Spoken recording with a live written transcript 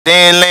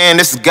Day and land,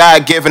 this is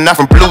God-given, not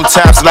from blue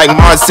tops like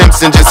Marge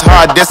Simpson. Just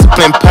hard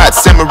discipline, pot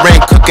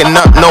simmering, cooking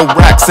up, no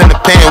rocks in the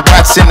pan.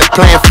 Watching the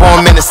playing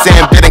form in the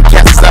sand, bidding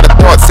cats out of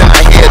thoughts in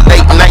my head.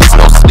 Late nights,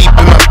 no sleep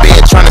in my bed,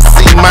 trying to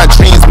see my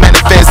dreams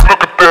manifest.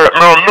 Look at that,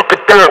 now look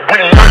at that, we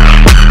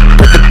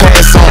put the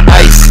past on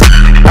ice.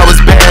 I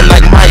was bad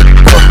like Mike,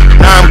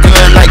 now I'm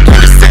good like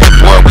you said,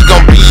 boy, we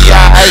gon' be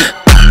alright.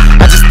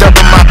 I just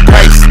double my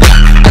price,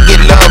 I get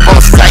love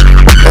on sight,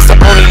 that's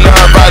the only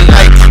love I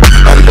like.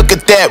 Look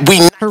at that,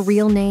 we. Her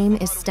real name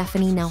is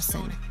Stephanie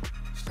Nelson.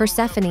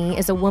 Persephanii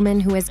is a woman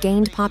who has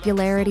gained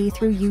popularity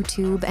through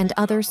YouTube and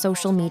other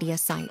social media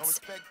sites.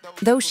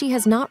 Though she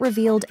has not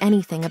revealed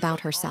anything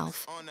about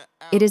herself,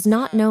 it is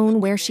not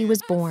known where she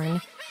was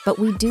born, but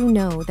we do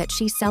know that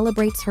she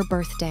celebrates her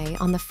birthday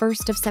on the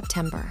 1st of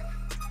September.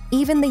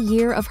 Even the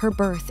year of her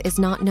birth is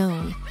not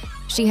known.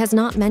 She has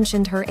not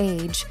mentioned her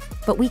age,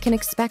 but we can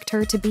expect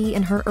her to be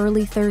in her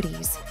early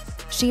 30s.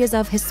 She is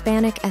of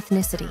Hispanic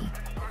ethnicity.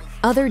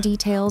 Other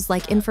details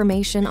like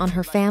information on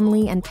her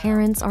family and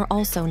parents are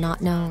also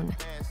not known.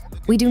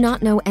 We do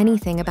not know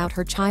anything about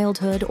her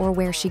childhood or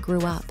where she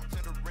grew up.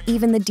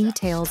 Even the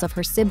details of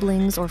her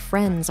siblings or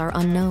friends are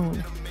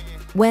unknown.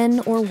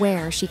 When or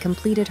where she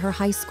completed her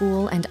high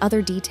school and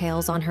other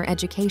details on her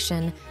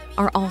education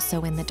are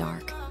also in the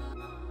dark.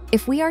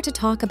 If we are to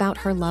talk about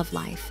her love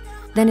life,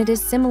 then it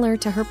is similar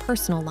to her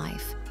personal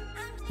life.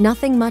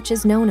 Nothing much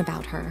is known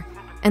about her,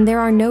 and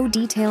there are no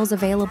details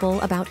available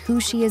about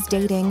who she is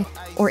dating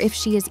or if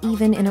she is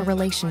even in a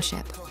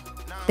relationship.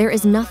 There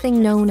is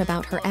nothing known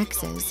about her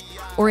exes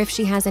or if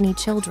she has any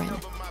children.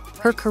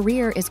 Her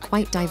career is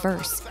quite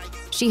diverse.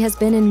 She has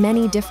been in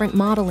many different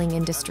modeling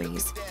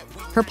industries.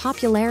 Her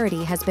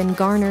popularity has been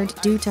garnered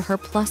due to her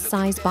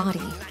plus-size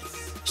body.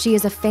 She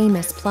is a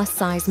famous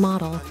plus-size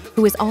model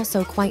who is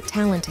also quite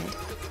talented.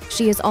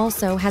 She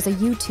also has a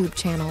YouTube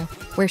channel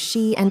where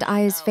she and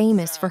I is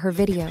famous for her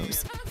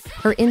videos.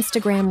 Her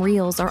Instagram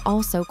reels are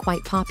also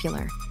quite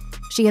popular.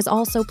 She has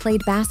also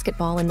played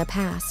basketball in the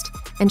past,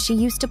 and she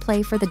used to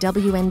play for the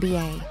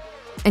WNBA.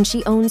 And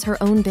she owns her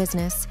own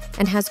business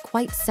and has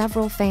quite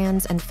several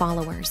fans and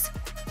followers.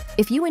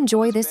 If you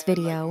enjoy this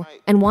video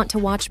and want to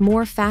watch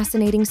more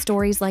fascinating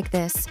stories like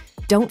this,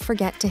 don't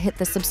forget to hit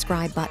the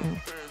subscribe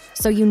button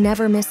so you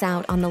never miss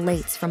out on the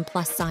lates from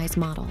plus-size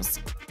models.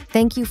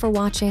 Thank you for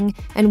watching,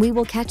 and we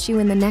will catch you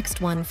in the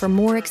next one for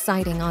more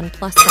exciting on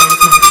plus-size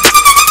models.